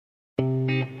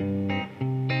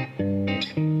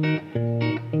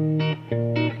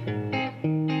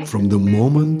From the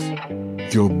moment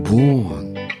you're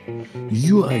born,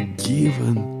 you are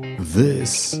given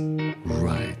this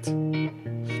right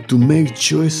to make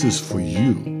choices for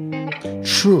you,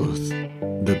 truth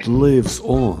that lives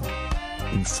on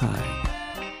inside.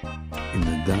 In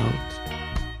the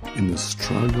doubt, in the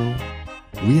struggle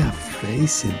we are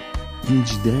facing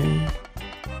each day,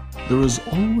 there is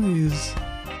always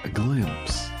a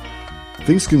glimpse.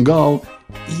 Things can go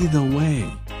either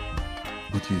way,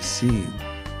 but you see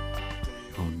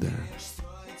out there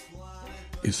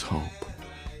is hope.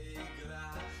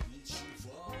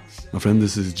 My friend,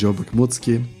 this is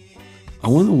Bakhmoutski. I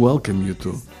want to welcome you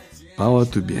to Power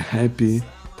to Be Happy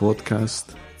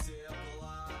podcast,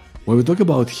 where we talk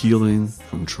about healing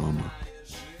from trauma.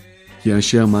 Here I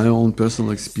share my own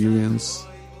personal experience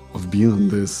of being on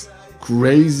this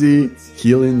crazy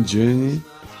healing journey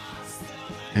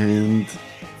and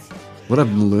what I've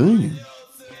been learning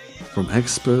from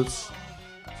experts,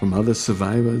 from other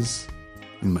survivors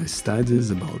in my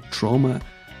studies about trauma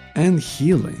and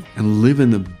healing and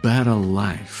living a better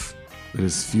life that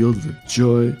is filled with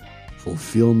joy,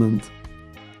 fulfillment,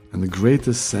 and the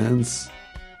greatest sense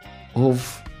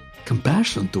of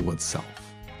compassion towards self.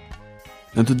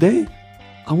 And today,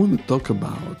 I want to talk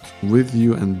about with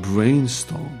you and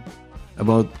brainstorm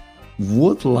about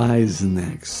what lies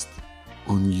next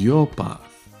on your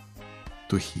path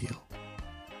to heal.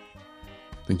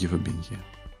 Thank you for being here.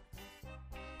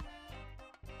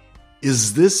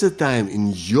 Is this a time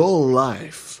in your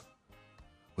life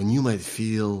when you might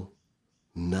feel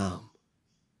numb?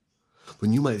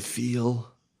 When you might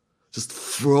feel just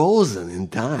frozen in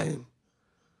time?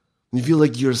 When you feel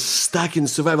like you're stuck in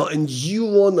survival and you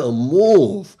want to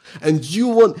move and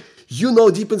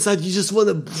deep inside you just want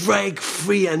to break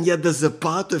free, and yet there's a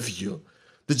part of you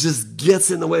that just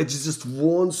gets in the way, just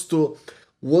wants to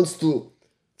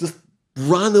just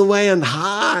run away and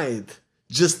hide,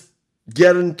 just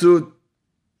get into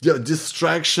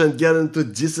distraction, get into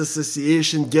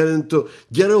disassociation, get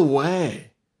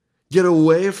away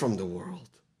from the world,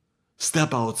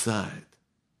 step outside.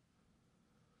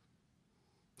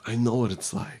 I know what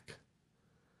it's like.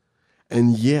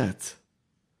 And yet,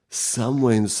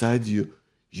 somewhere inside you,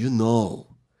 you know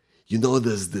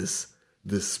there's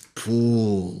this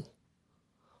pull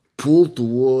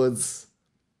towards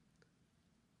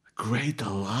a greater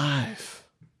life,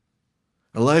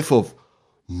 a life of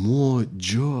more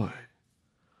joy,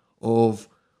 of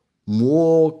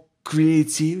more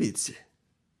creativity,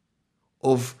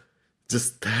 of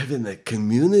just having a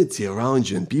community around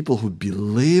you and people who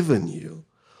believe in you,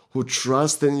 who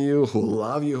trust in you, who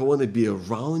love you, who want to be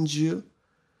around you.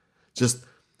 Just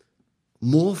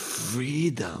more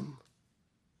freedom,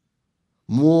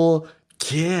 more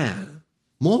care,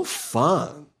 more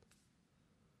fun.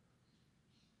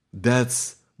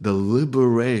 That's the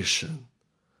liberation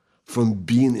from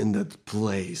being in that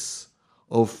place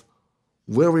of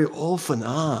where we often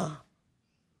are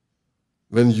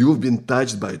when you've been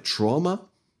touched by trauma,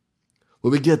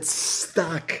 where we get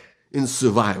stuck in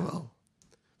survival.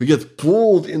 We get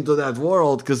pulled into that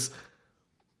world because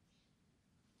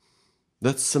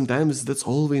that's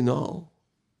all we know.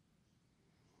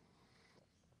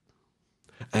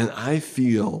 And I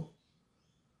feel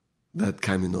that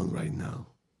coming on right now.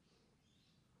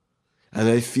 And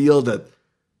I feel that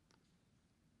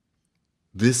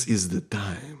this is the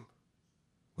time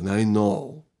when I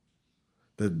know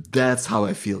that that's how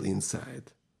I feel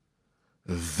inside.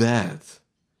 That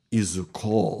is a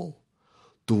call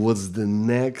towards the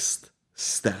next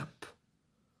step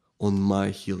on my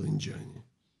healing journey.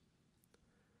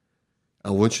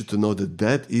 I want you to know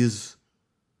that is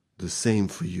the same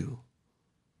for you.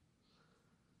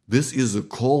 This is a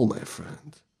call, my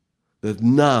friend, that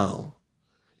now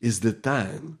is the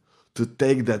time to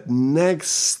take that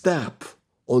next step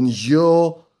on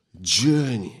your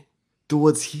journey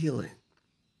towards healing.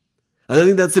 And I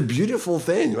think that's a beautiful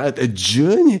thing, right? A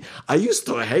journey. I used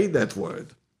to hate that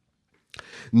word.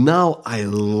 Now I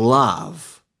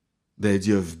love the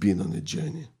idea of being on a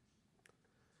journey.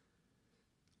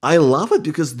 I love it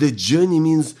because the journey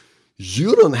means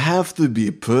you don't have to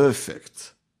be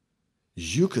perfect.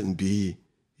 You can be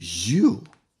you.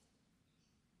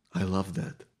 I love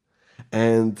that.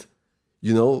 And,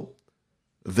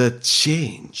 the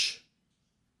change,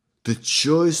 the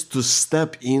choice to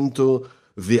step into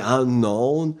the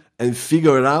unknown and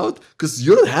figure it out, because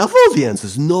you don't have all the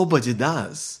answers. Nobody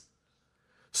does.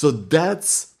 So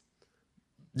that's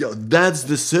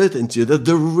the certainty that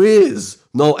there is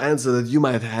no answer that you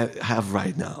might have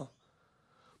right now.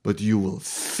 But you will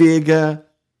figure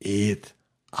it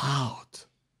out.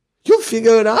 You'll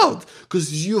figure it out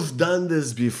because you've done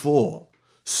this before.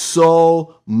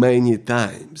 so many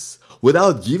times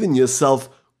without giving yourself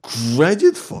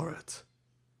credit for it.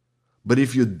 But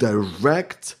if you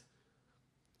direct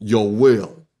your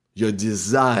will, your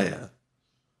desire,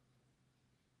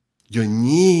 your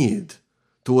need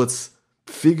towards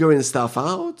figuring stuff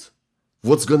out,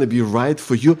 what's going to be right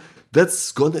for you,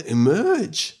 that's going to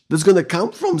emerge. That's going to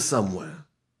come from somewhere.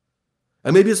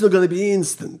 And maybe it's not going to be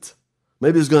instant.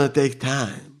 Maybe it's going to take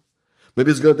time. Maybe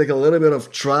it's going to take a little bit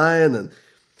of trying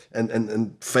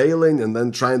and failing and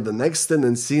then trying the next thing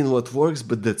and seeing what works,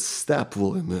 but that step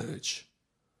will emerge.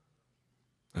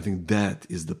 I think that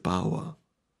is the power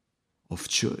of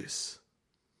choice,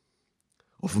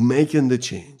 of making the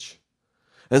change.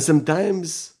 And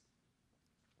sometimes,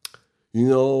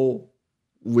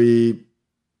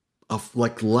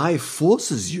 life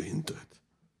forces you into it,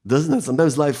 doesn't it?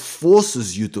 Sometimes life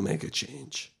forces you to make a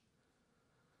change.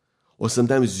 Or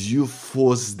sometimes you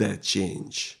force that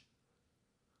change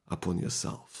upon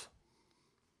yourself.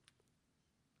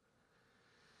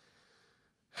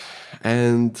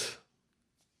 And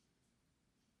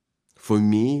for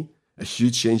me, a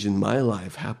huge change in my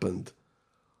life happened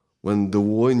when the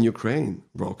war in Ukraine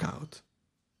broke out.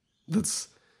 That's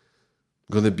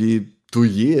going to be 2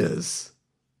 years,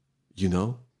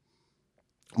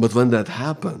 But when that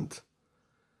happened,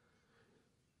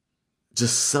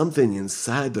 just something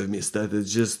inside of me started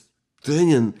just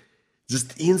turning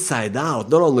just inside out.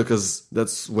 Not only because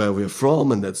that's where we're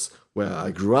from and that's where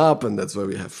I grew up and that's where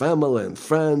we have family and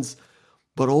friends,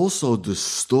 but also the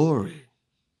story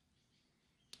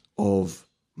of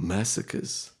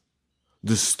massacres,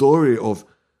 the story of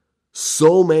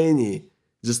so many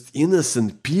just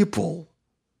innocent people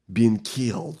being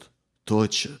killed,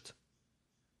 tortured,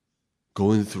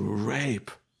 going through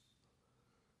rape.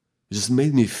 It just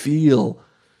made me feel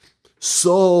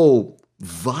so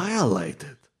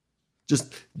violated,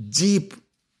 just deep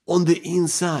on the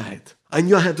inside. I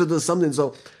knew I had to do something,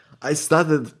 so I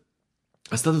started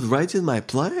writing my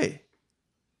play.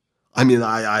 I mean,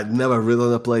 I'd never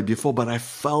written a play before, but I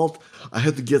felt I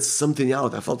had to get something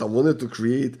out. I felt I wanted to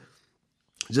create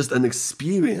just an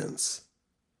experience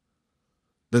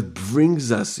that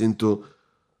brings us into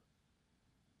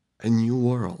a new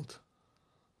world.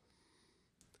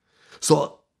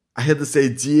 So I had this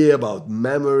idea about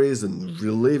memories and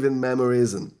reliving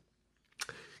memories and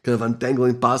kind of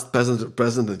untangling past,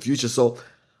 present, and future. So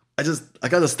I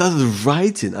kind of started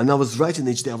writing, and I was writing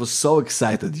each day. I was so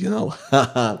excited,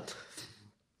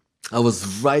 I was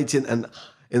writing, and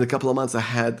in a couple of months I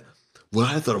had what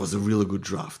I thought was a really good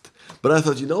draft. But I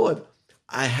thought, you know what?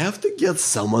 I have to get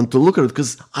someone to look at it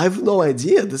because I have no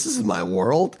idea. This is my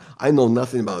world. I know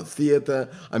nothing about theater.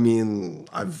 I mean,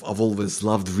 I've always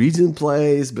loved reading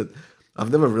plays, but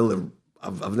I've never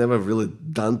really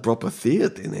done proper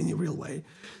theater in any real way.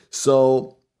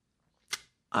 So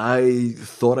I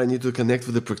thought I need to connect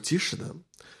with a practitioner.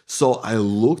 So I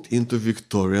looked into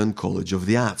Victorian College of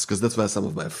the Arts because that's where some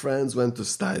of my friends went to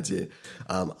study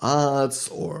arts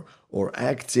or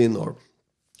acting or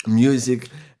music.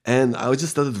 And I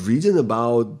just started reading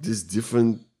about these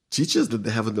different teachers that they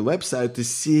have on the website to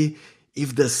see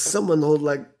if there's someone who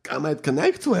I might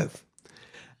connect with.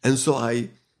 And so I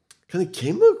kind of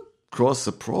came across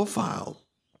a profile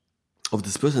of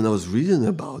this person. I was reading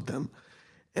about them.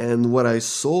 And what I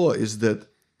saw is that,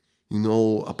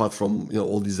 apart from,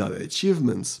 all these other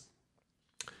achievements,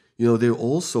 they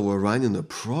also were running a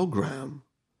program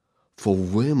for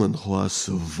women who are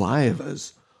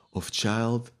survivors of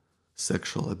child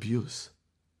sexual abuse.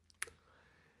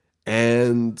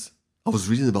 And I was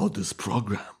reading about this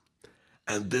program,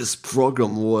 and this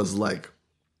program was like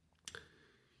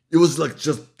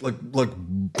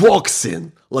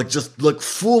boxing,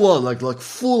 full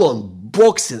on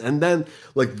boxing. And then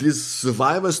these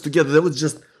survivors together, they would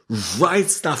just write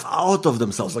stuff out of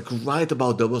themselves, write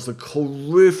about there was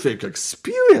horrific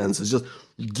experiences, just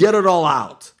get it all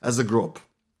out as a group.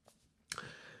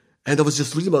 And I was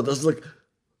just reading about it. I was like,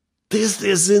 this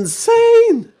is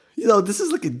insane. This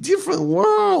is a different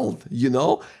world,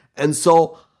 And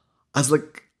so I was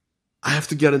like, I have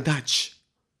to get in touch.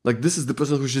 This is the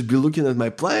person who should be looking at my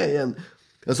play. And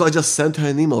so I just sent her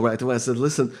an email right away. I said,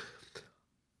 listen,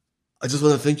 I just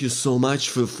want to thank you so much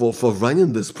for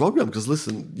running this program. Because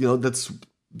listen, this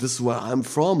is where I'm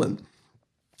from. And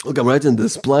look, I'm writing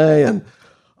this play and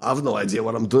I have no idea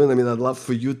what I'm doing. I mean, I'd love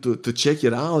for you to check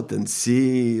it out and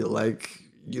see,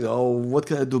 what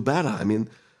can I do better? I mean,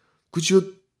 could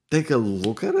you take a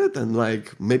look at it? And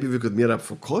maybe we could meet up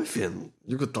for coffee and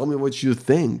you could tell me what you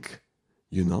think,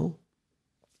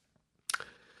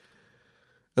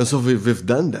 And so we've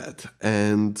done that.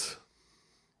 And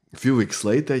a few weeks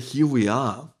later, here we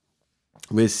are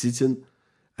we're sitting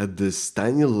at this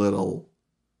tiny little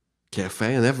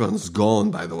cafe, and everyone's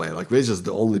gone, by the way. Like, we're just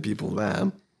the only people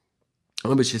there. I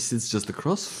remember she sits just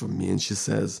across from me and she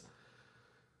says,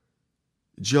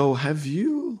 Joe, did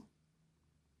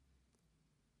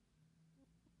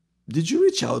you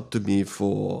reach out to me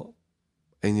for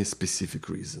any specific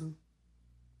reason?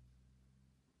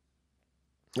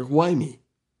 Like, why me?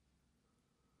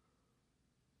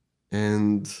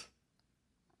 And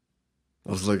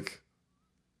I was like,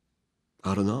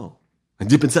 I don't know. And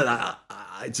deep inside,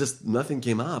 I just, nothing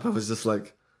came up. I was just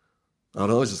like, I don't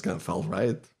know, it just kind of felt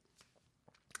right.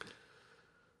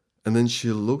 And then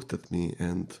she looked at me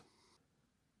and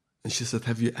she said,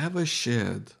 have you ever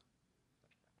shared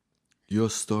your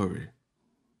story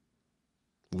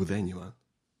with anyone?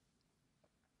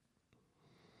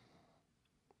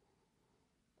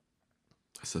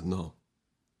 I said, no.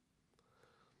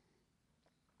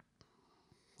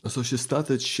 And so she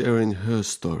started sharing her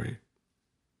story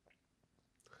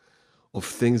of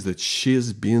things that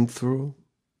she's been through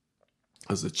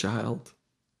as a child,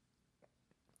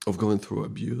 of going through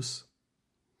abuse,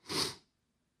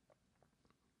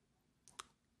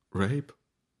 rape.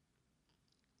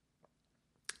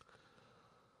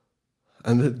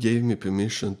 And that gave me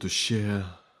permission to share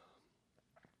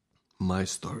my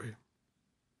story.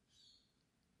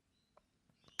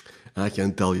 And I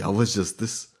can tell you, I was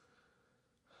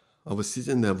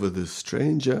sitting there with this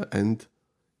stranger and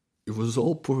it was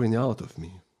all pouring out of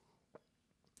me.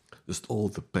 Just all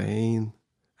the pain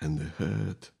and the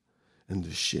hurt and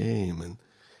the shame. And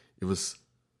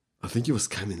I think it was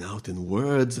coming out in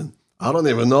words, and I don't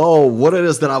even know what it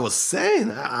is that I was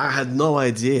saying. I had no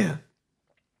idea.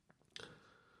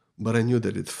 But I knew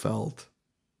that it felt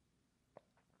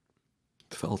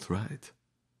right.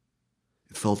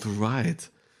 It felt right.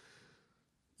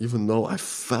 Even though I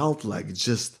felt like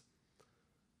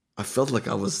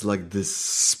I was like this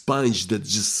sponge that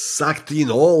just sucked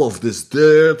in all of this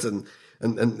dirt and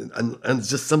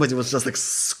just somebody was just like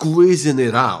squeezing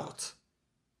it out.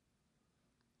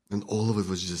 And all of it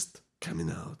was just coming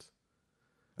out.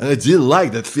 And I didn't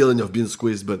like that feeling of being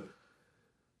squeezed, but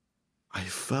I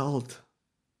felt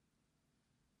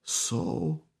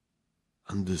so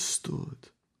understood.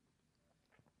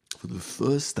 For the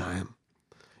first time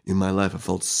in my life, I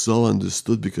felt so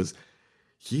understood because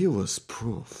here was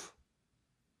proof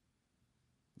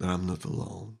that I'm not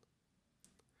alone.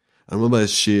 I remember at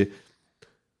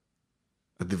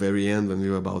the very end, when we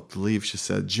were about to leave, she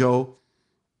said, Joe,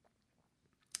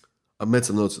 I made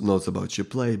some notes about your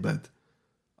play, but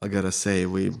I gotta say,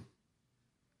 we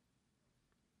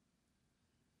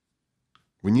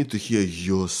need to hear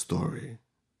your story.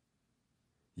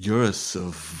 You're a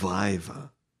survivor.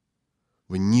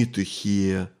 We need to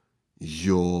hear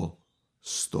your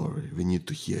story. We need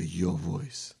to hear your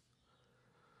voice.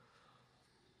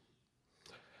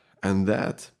 And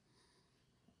that,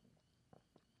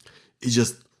 it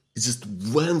just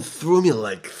went through me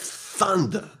like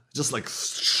thunder. Just like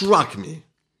struck me.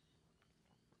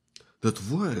 That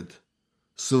word,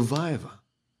 survivor.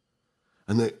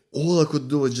 And all I could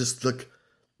do was just like,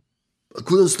 I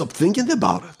couldn't stop thinking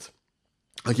about it.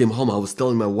 I came home, I was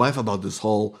telling my wife about this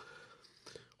whole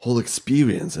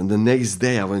experience. And the next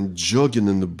day I went jogging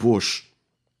in the bush.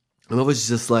 And I was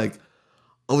just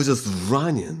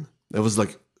running. It was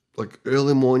like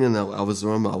early morning. I was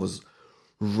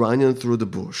running through the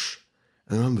bush.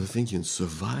 And I remember thinking,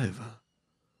 survivor.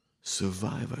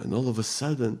 And all of a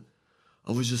sudden,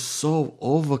 I was just so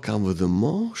overcome with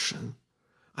emotion.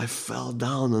 I fell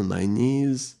down on my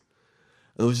knees.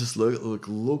 And I was just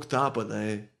looked up and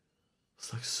I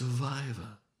was like,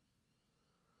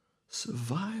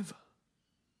 survivor.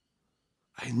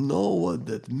 I know what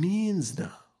that means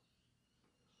now.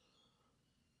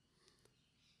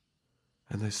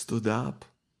 And I stood up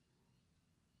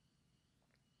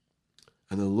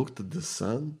and I looked at the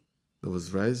sun that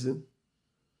was rising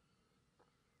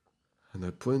and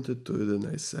I pointed to it and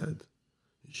I said,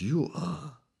 you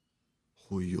are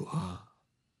who you are.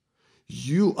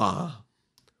 You are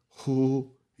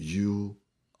who you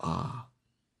are.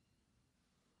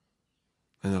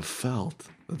 And I felt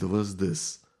that there was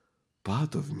this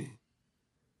part of me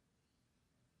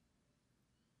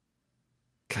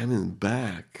coming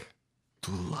back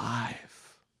to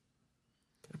life.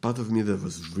 A part of me that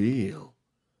was real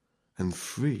and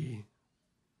free.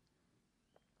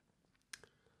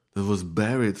 That was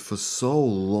buried for so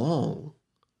long.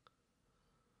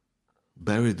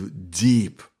 Buried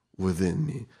deep within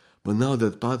me. But now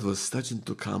that part was starting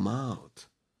to come out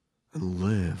and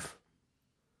live.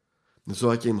 And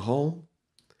so I came home,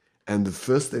 and the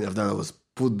first thing I've done was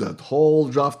put that whole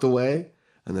draft away,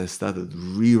 and I started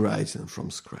rewriting from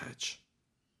scratch.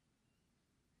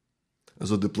 And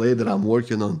so the play that I'm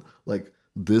working on, like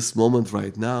this moment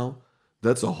right now,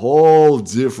 that's a whole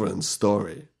different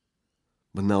story.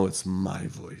 But now it's my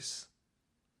voice.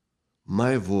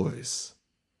 My voice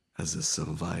as a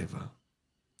survivor.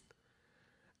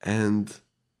 And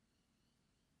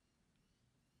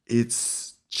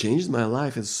it's changed my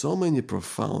life in so many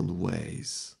profound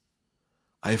ways.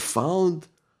 I found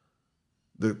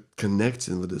the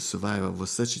connecting with the survivor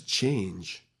was such a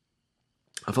change.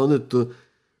 I found that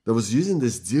I was using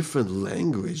this different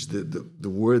language, the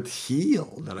word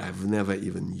heal that I've never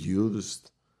even used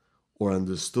or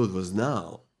understood was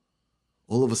now.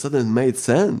 All of a sudden it made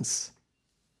sense.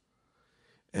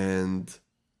 And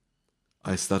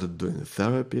I started doing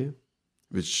therapy,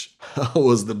 which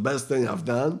was the best thing I've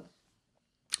done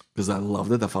because I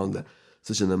loved it. I found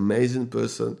such an amazing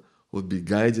person who would be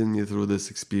guiding me through this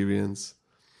experience.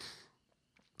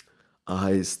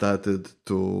 I started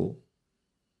to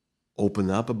open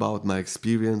up about my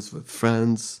experience with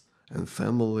friends and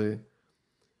family,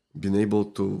 being able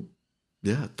to,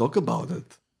 talk about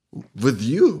it with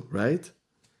you, right?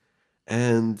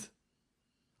 And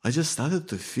I just started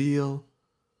to feel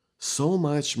so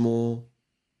much more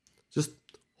just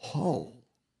whole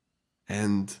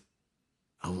and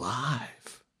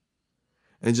alive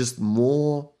and just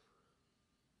more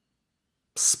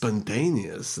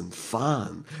spontaneous and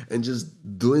fun and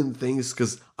just doing things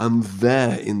because I'm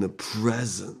there in the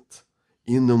present,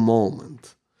 in the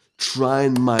moment,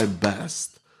 trying my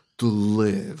best to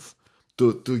live,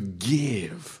 to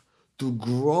give, to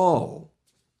grow,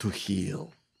 to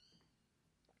heal.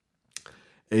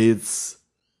 It's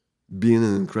been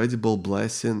an incredible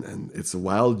blessing, and it's a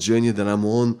wild journey that I'm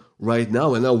on right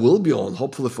now, and I will be on,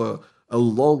 hopefully for a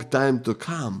long time to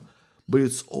come. But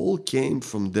it's all came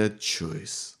from that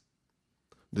choice.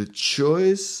 The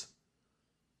choice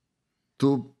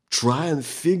to try and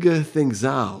figure things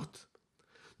out.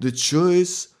 The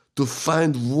choice to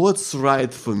find what's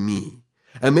right for me.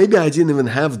 And maybe I didn't even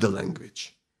have the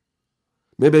language.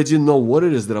 Maybe I didn't know what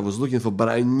it is that I was looking for, but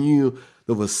I knew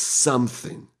there was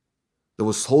something that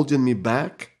was holding me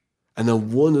back, and I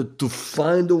wanted to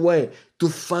find a way, to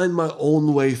find my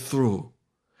own way through.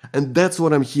 And that's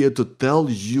what I'm here to tell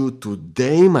you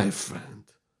today, my friend,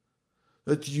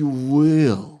 that you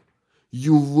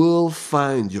will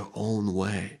find your own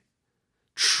way.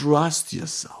 Trust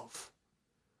yourself.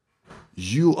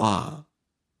 You are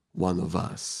one of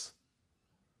us.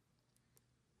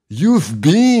 You've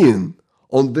been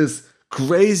on this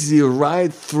crazy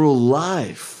ride through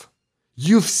life.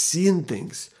 You've seen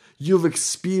things. You've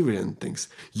experienced things.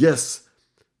 Yes,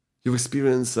 you've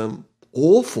experienced some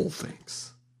awful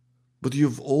things, but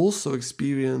you've also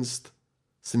experienced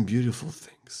some beautiful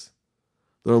things.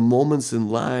 There are moments in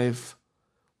life,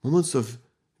 moments of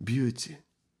beauty,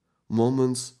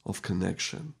 moments of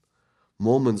connection,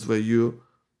 moments where you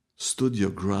stood your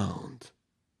ground,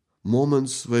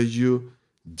 moments where you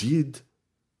did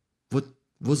what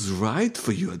was right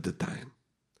for you at the time.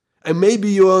 And maybe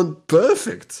you aren't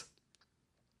perfect,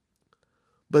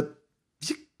 but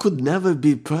you could never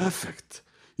be perfect.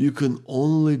 You can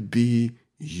only be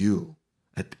you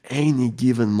at any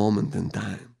given moment in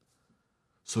time.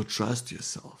 So trust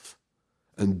yourself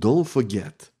and don't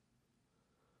forget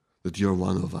that you're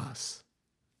one of us.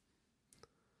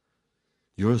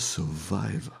 You're a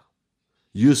survivor.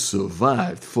 You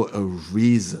survived for a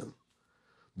reason.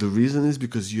 The reason is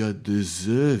because you are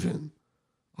deserving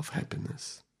of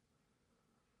happiness.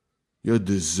 You're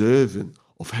deserving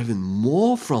of having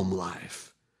more from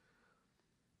life.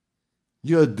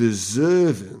 You're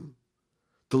deserving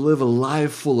to live a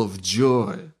life full of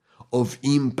joy, of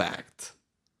impact,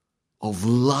 of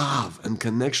love and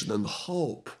connection and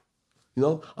hope. You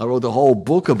know, I wrote a whole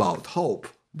book about hope,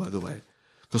 by the way,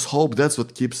 because hope, that's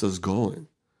what keeps us going.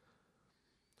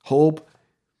 Hope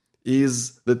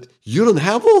is that you don't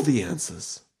have all the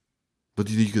answers, but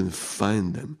you can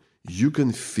find them. You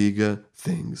can figure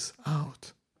things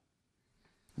out.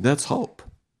 That's hope.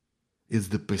 It's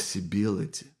the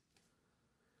possibility.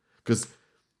 Because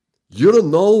you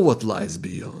don't know what lies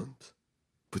beyond,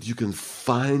 but you can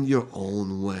find your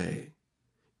own way.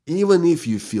 Even if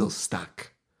you feel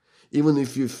stuck, even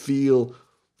if you feel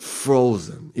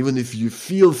frozen, even if you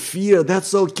feel fear,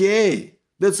 that's okay.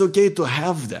 That's okay to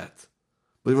have that.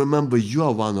 But remember, you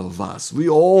are one of us. We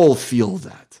all feel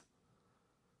that.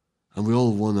 And we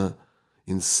all want to,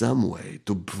 in some way,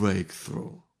 to break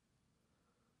through.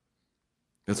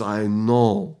 And so I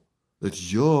know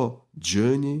that your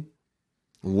journey,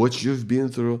 what you've been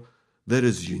through, that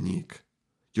is unique.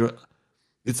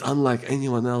 It's unlike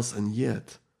anyone else, and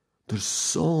yet there's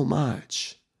so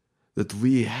much that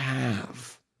we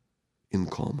have in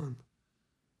common.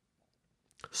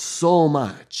 So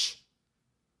much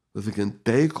that we can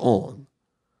take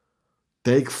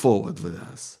forward with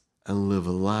us, and live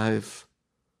a life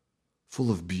full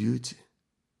of beauty.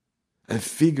 And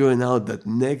figuring out that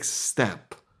next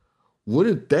step, what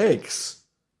it takes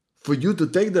for you to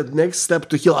take that next step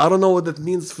to heal. I don't know what that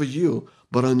means for you,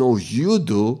 but I know you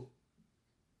do.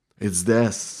 It's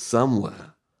there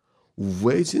somewhere,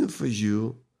 waiting for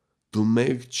you to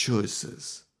make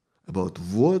choices about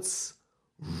what's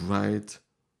right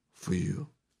for you.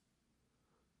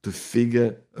 To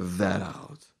figure that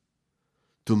out.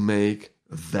 To make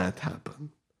that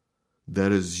happen.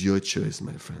 That is your choice,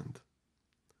 my friend.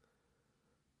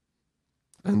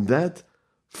 And that,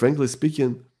 frankly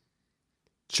speaking,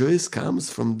 choice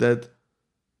comes from that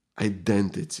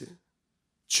identity.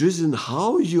 Choosing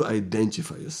how you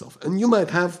identify yourself. And you might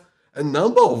have a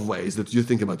number of ways that you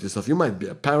think about yourself. You might be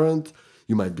a parent,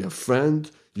 you might be a friend,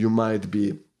 you might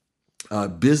be a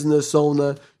business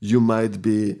owner, you might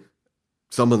be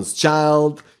someone's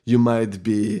child, you might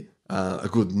be a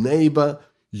good neighbor.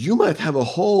 You might have a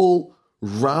whole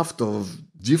raft of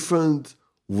different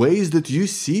ways that you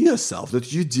see yourself,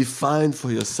 that you define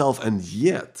for yourself, and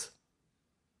yet,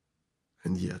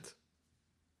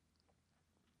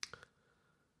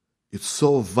 it's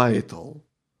so vital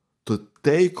to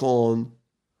take on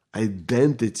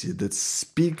identity that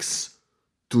speaks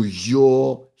to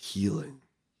your healing,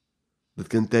 that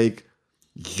can take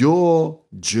your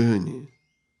journey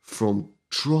from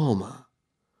trauma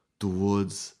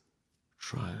towards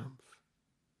triumph.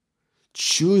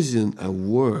 Choosing a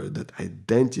word that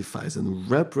identifies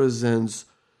and represents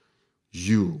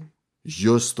you,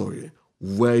 your story,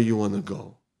 where you want to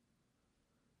go.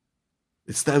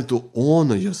 It's time to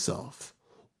honor yourself,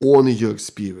 honor your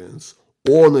experience,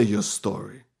 honor your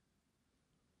story,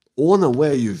 honor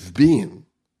where you've been.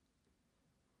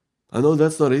 I know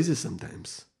that's not easy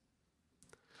sometimes,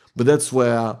 but that's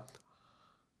where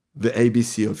the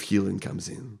ABC of healing comes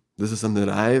in. This is something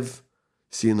that I've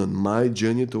seen on my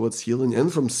journey towards healing,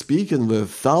 and from speaking with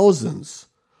thousands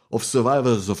of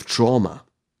survivors of trauma,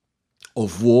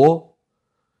 of war,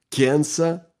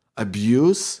 cancer,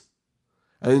 abuse.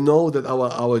 I know that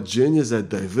our journeys are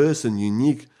diverse and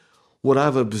unique. What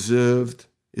I've observed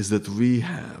is that we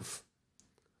have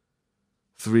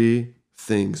 3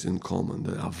 things in common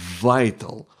that are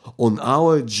vital on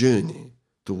our journey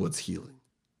towards healing.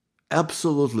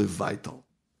 Absolutely vital.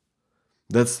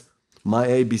 That's my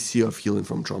ABC of healing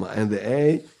from trauma. And the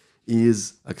A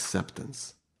is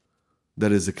acceptance.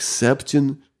 That is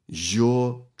accepting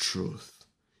your truth,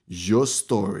 your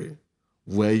story,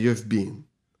 where you've been.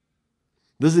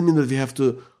 Doesn't mean that we have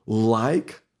to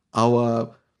like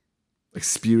our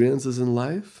experiences in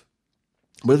life,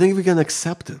 but I think we can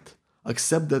accept it.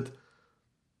 Accept that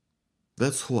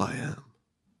that's who I am.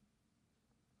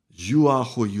 You are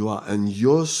who you are, and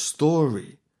your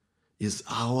story is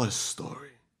our story.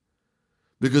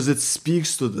 Because it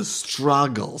speaks to the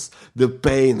struggles, the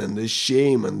pain and the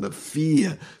shame and the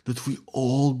fear that we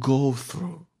all go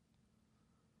through.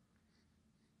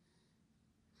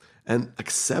 And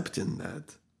accepting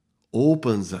that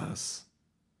opens us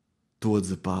towards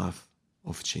the path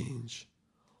of change.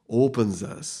 Opens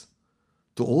us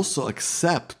to also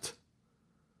accept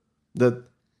that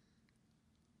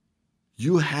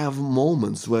you have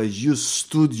moments where you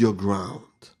stood your ground.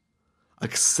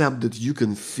 Accept that you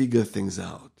can figure things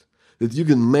out, that you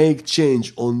can make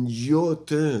change on your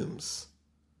terms.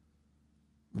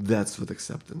 That's what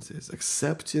acceptance is.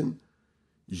 Accepting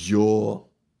your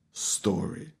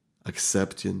story,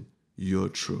 accepting your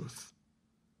truth.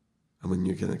 And when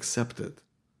you can accept it,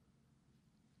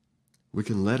 we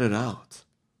can let it out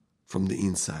from the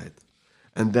inside.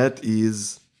 And that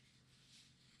is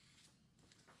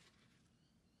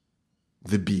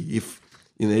the B. If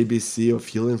in ABC of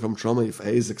healing from trauma, if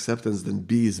A is acceptance, then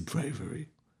B is bravery.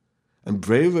 And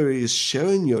bravery is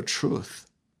sharing your truth.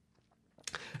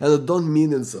 And I don't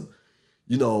mean in some,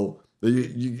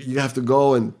 you have to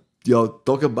go and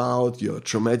talk about your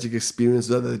traumatic experience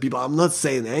with other people. I'm not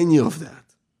saying any of that.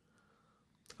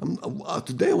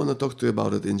 Today I want to talk to you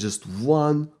about it in just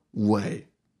one way.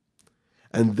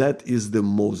 And that is the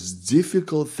most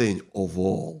difficult thing of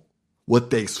all. What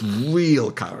takes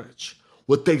real courage.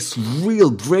 What takes real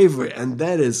bravery, and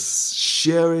that is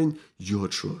sharing your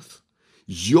truth,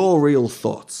 your real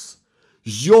thoughts,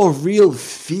 your real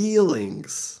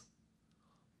feelings.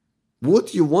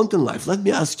 What you want in life. Let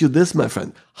me ask you this, my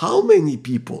friend. How many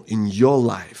people in your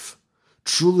life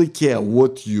truly care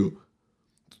what you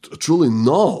truly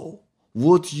know,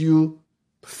 what you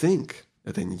think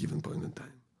at any given point in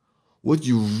time? What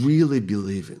you really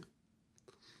believe in?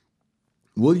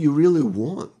 what you really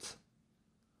want,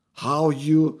 how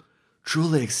you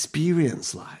truly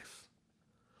experience life.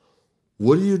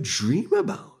 What do you dream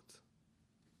about?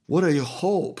 What are your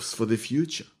hopes for the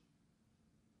future?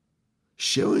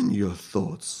 Sharing your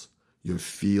thoughts, your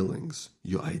feelings,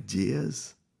 your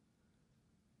ideas,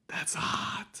 that's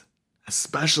hard.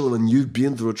 Especially when you've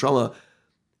been through trauma,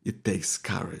 it takes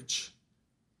courage.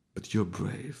 But you're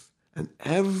brave. And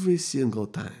every single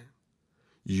time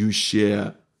you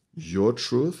share your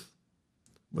truth,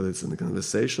 whether it's in a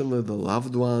conversation with a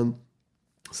loved one,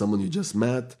 someone you just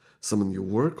met, someone you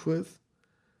work with,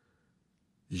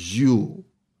 you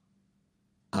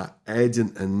are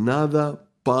adding another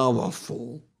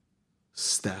powerful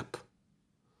step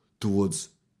towards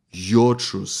your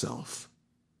true self.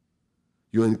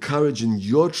 You're encouraging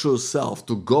your true self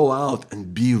to go out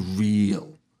and be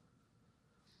real.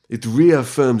 It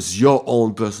reaffirms your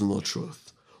own personal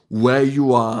truth, where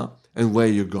you are and where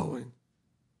you're going.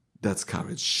 That's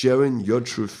courage, sharing your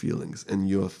true feelings and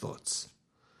your thoughts.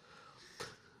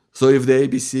 So if the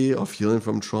ABC of healing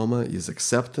from trauma is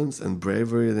acceptance and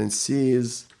bravery, then C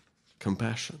is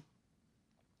compassion.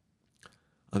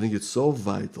 I think it's so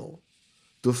vital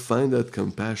to find that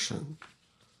compassion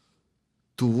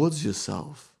towards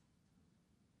yourself,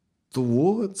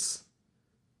 towards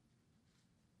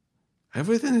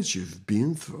everything that you've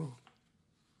been through.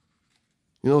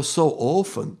 So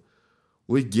often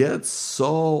we get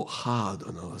so hard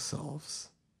on ourselves.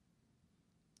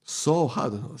 So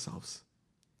hard on ourselves.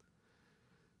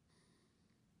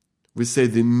 We say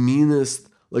the meanest,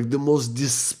 like the most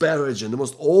disparaging, the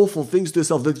most awful things to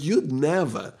yourself that you'd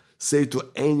never say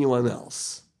to anyone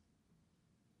else.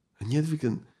 And yet we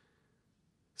can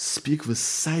speak with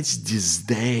such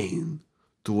disdain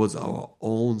towards our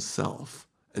own self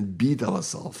and beat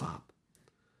ourselves up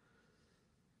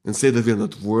and say that we're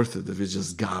not worth it, that we're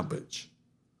just garbage.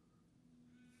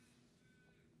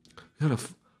 You gotta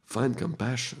find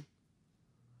compassion.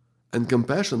 And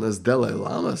compassion, as Dalai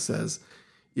Lama says,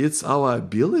 it's our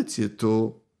ability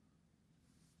to,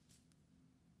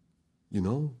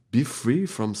 be free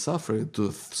from suffering,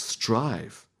 to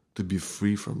strive to be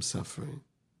free from suffering,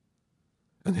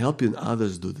 and helping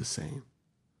others do the same.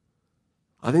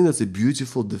 I think that's a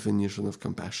beautiful definition of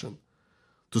compassion.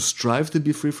 To strive to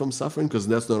be free from suffering, because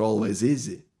that's not always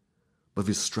easy, but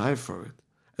we strive for it.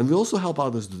 And we also help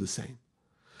others do the same.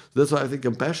 That's why I think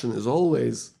compassion is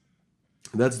always,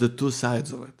 that's the two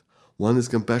sides of it. One is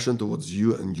compassion towards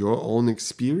you and your own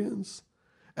experience,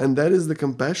 and that is the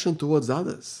compassion towards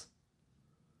others.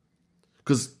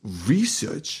 Because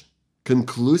research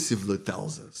conclusively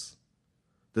tells us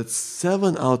that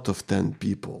 7 out of 10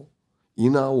 people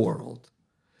in our world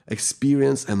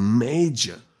experience a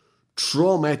major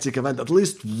traumatic event at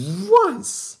least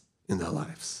once in their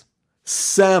lives.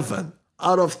 7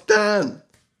 out of 10.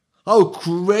 How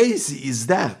crazy is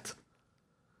that?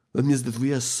 That means that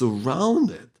we are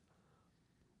surrounded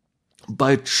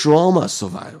by trauma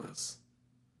survivors.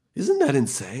 Isn't that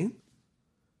insane?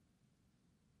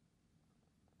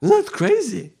 Isn't that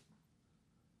crazy?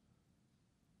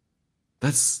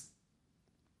 That's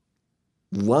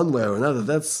one way or another,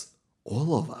 that's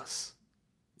all of us,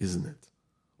 isn't it?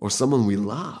 Or someone we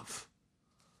love.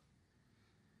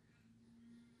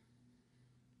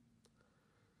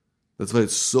 That's why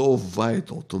it's so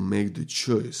vital to make the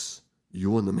choice you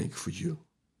want to make for you.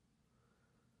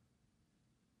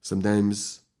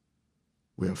 Sometimes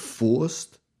we are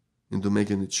forced into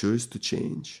making a choice to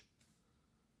change.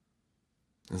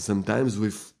 And sometimes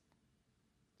we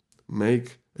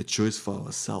make a choice for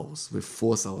ourselves. We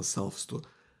force ourselves to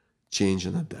change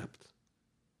and adapt.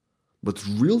 But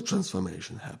real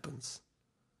transformation happens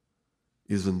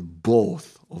is when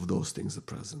both of those things are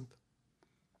present.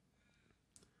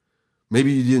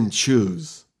 Maybe you didn't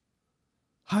choose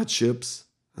hardships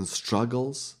and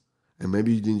struggles, and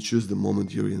maybe you didn't choose the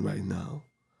moment you're in right now.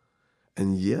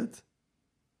 And yet,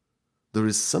 there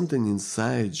is something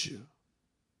inside you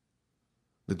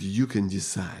that you can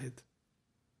decide.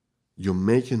 You're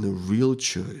making a real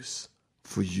choice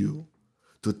for you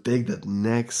to take that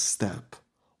next step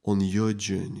on your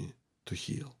journey to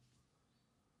heal.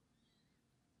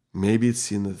 Maybe it's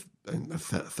seeing a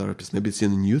therapist, maybe it's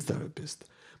seeing a new therapist,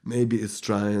 maybe it's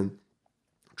trying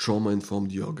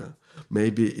trauma-informed yoga,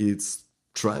 maybe it's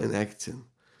trying acting,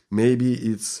 maybe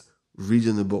it's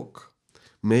reading a book,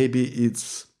 maybe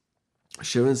it's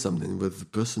sharing something with the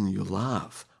person you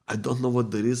love. I don't know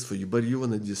what that is for you, but you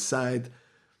want to decide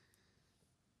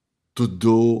to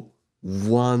do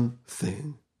one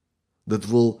thing that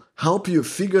will help you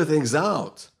figure things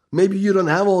out. Maybe you don't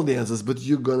have all the answers, but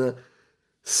you're going to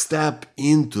step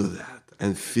into that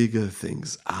and figure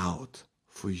things out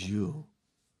for you.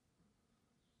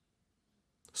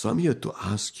 So I'm here to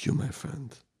ask you, my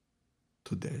friend,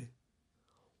 today,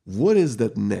 what is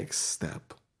that next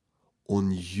step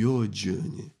on your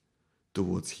journey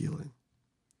towards healing?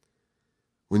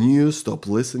 When you stop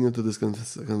listening to this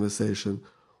conversation,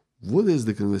 what is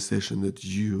the conversation that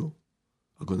you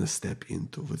are going to step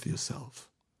into with yourself?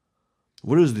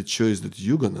 What is the choice that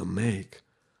you're going to make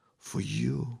for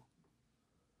you?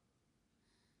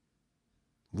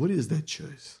 What is that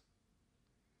choice?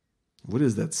 What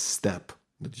is that step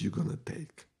that you're going to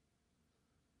take?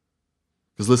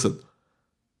 Because listen,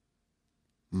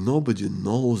 nobody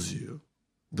knows you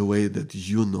the way that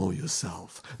you know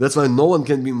yourself. That's why no one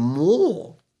can be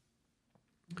more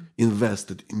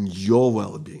invested in your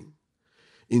well-being,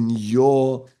 in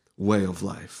your way of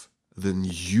life, than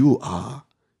you are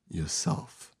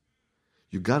yourself.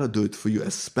 You got to do it for you,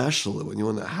 especially when you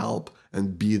want to help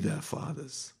and be there for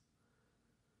others.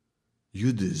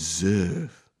 You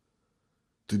deserve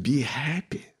to be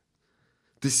happy,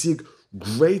 to seek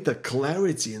greater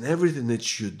clarity in everything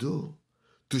that you do,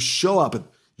 to show up at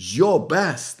your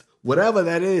best, whatever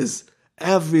that is,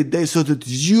 every day, so that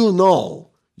you know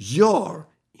you're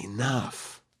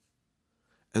enough,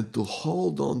 and to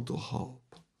hold on to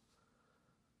hope.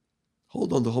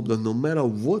 Hold on to hope that no matter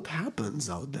what happens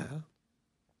out there,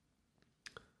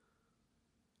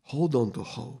 hold on to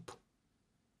hope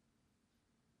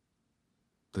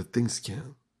that things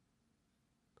can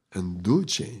and do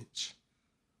change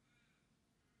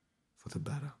for the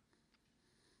better.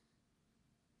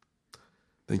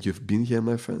 Thank you for being here,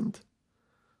 my friend.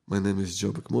 My name is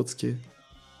Joe Bakhmoutski.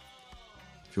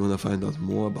 If you want to find out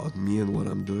more about me and what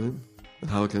I'm doing and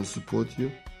how I can support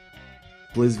you,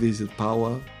 please visit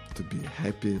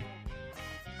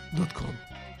powertobehappy.com.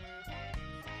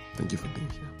 Thank you for being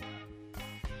here.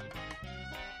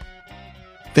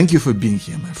 Thank you for being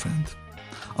here, my friend.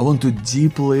 I want to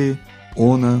deeply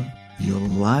honor your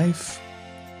life,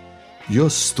 your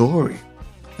story,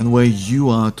 and where you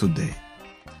are today.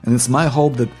 And it's my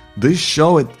hope that this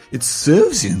show, it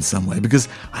serves you in some way, because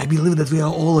I believe that we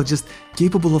are all just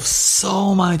capable of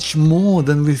so much more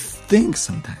than we think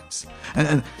sometimes.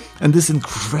 And this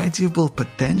incredible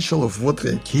potential of what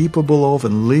we're capable of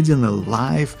and leading a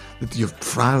life that you're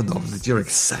proud of, that you're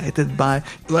excited by.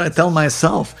 What I tell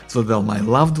myself, so I tell my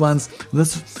loved ones.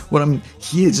 That's what I'm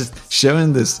here just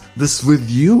sharing this with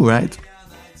you, right?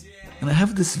 And I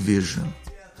have this vision.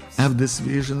 I have this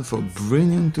vision for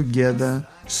bringing together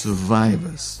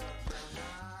survivors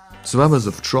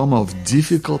of trauma, of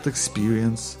difficult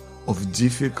experience, of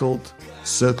difficult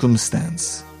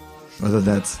circumstance, whether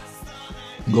that's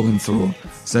going through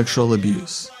sexual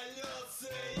abuse,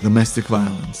 domestic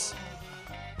violence,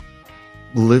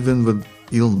 living with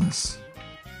illness,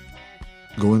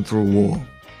 going through war.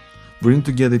 Bring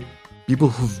together people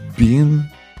who've been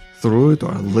through it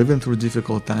or are living through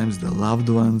difficult times, their loved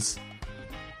ones,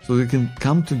 so we can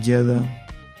come together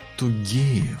to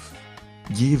give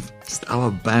just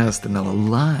our best in our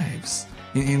lives,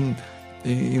 in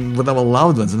with our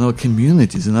loved ones, in our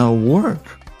communities, in our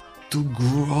work, to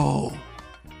grow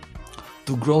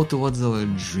towards our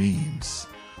dreams,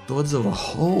 towards our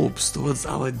hopes, towards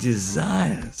our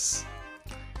desires,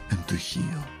 and to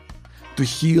heal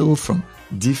from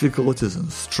difficulties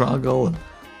and struggle, and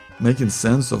making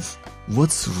sense of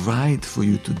what's right for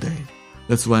you today.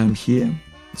 That's why I'm here.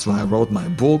 That's why I wrote my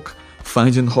book,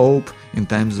 Finding Hope in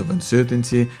Times of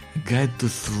Uncertainty, a guide to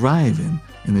thriving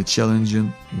in the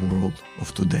challenging world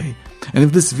of today. And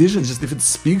if this vision, just if it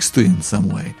speaks to you in some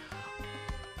way,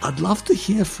 I'd love to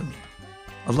hear from you.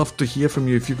 I'd love to hear from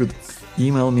you. If you could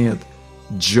email me at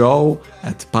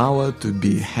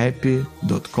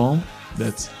joe@powertobehappy.com.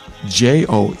 That's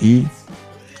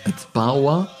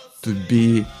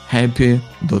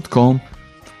JOE@powertobehappy.com.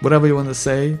 Whatever you want to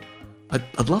say,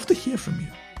 I'd love to hear from you.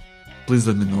 Please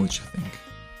let me know what you think.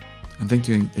 And thank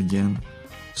you again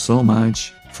so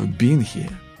much for being here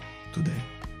today.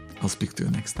 I'll speak to you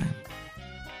next time.